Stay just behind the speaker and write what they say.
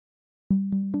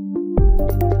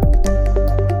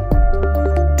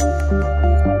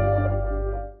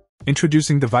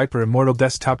Introducing the Viper Immortal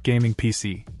Desktop Gaming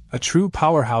PC, a true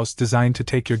powerhouse designed to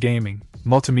take your gaming,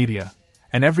 multimedia,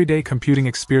 and everyday computing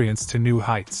experience to new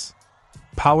heights.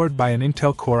 Powered by an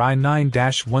Intel Core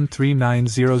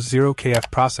i9-13900KF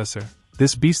processor,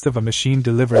 this beast of a machine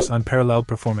delivers unparalleled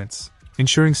performance,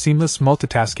 ensuring seamless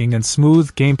multitasking and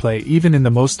smooth gameplay even in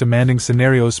the most demanding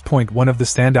scenarios. One of the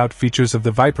standout features of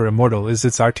the Viper Immortal is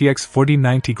its RTX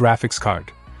 4090 graphics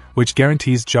card, which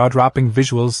guarantees jaw-dropping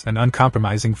visuals and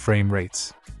uncompromising frame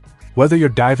rates. Whether you're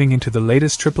diving into the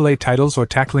latest AAA titles or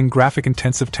tackling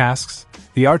graphic-intensive tasks,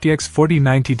 the RTX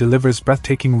 4090 delivers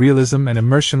breathtaking realism and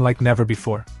immersion like never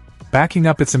before. Backing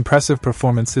up its impressive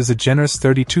performance is a generous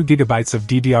 32GB of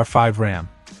DDR5 RAM,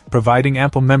 providing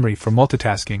ample memory for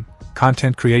multitasking,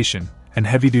 content creation, and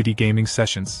heavy-duty gaming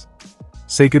sessions.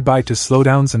 Say goodbye to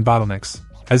slowdowns and bottlenecks,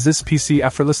 as this PC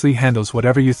effortlessly handles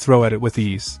whatever you throw at it with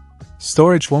ease.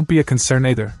 Storage won't be a concern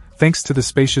either, thanks to the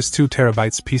spacious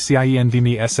 2TB PCIe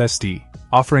NVMe SSD,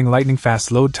 offering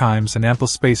lightning-fast load times and ample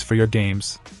space for your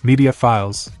games, media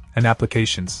files, and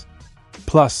applications.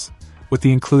 Plus, with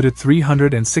the included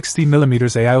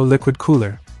 360mm AIO liquid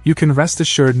cooler, you can rest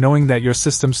assured knowing that your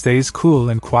system stays cool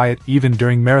and quiet even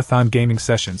during marathon gaming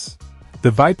sessions. The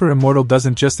Viper Immortal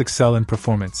doesn't just excel in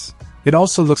performance, it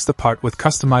also looks the part with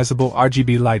customizable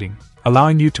RGB lighting,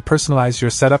 allowing you to personalize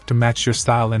your setup to match your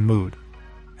style and mood.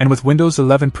 And with Windows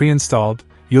 11 pre-installed,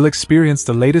 you'll experience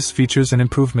the latest features and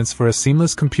improvements for a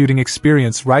seamless computing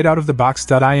experience right out of the box.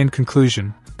 In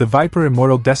conclusion, the Viper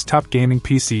Immortal Desktop Gaming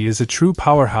PC is a true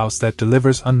powerhouse that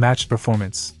delivers unmatched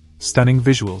performance, stunning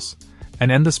visuals,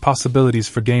 and endless possibilities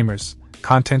for gamers,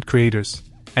 content creators,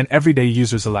 and everyday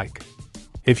users alike.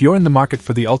 If you're in the market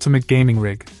for the ultimate gaming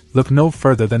rig, look no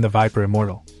further than the Viper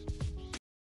Immortal.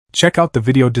 Check out the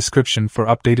video description for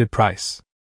updated price.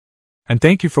 And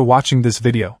thank you for watching this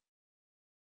video.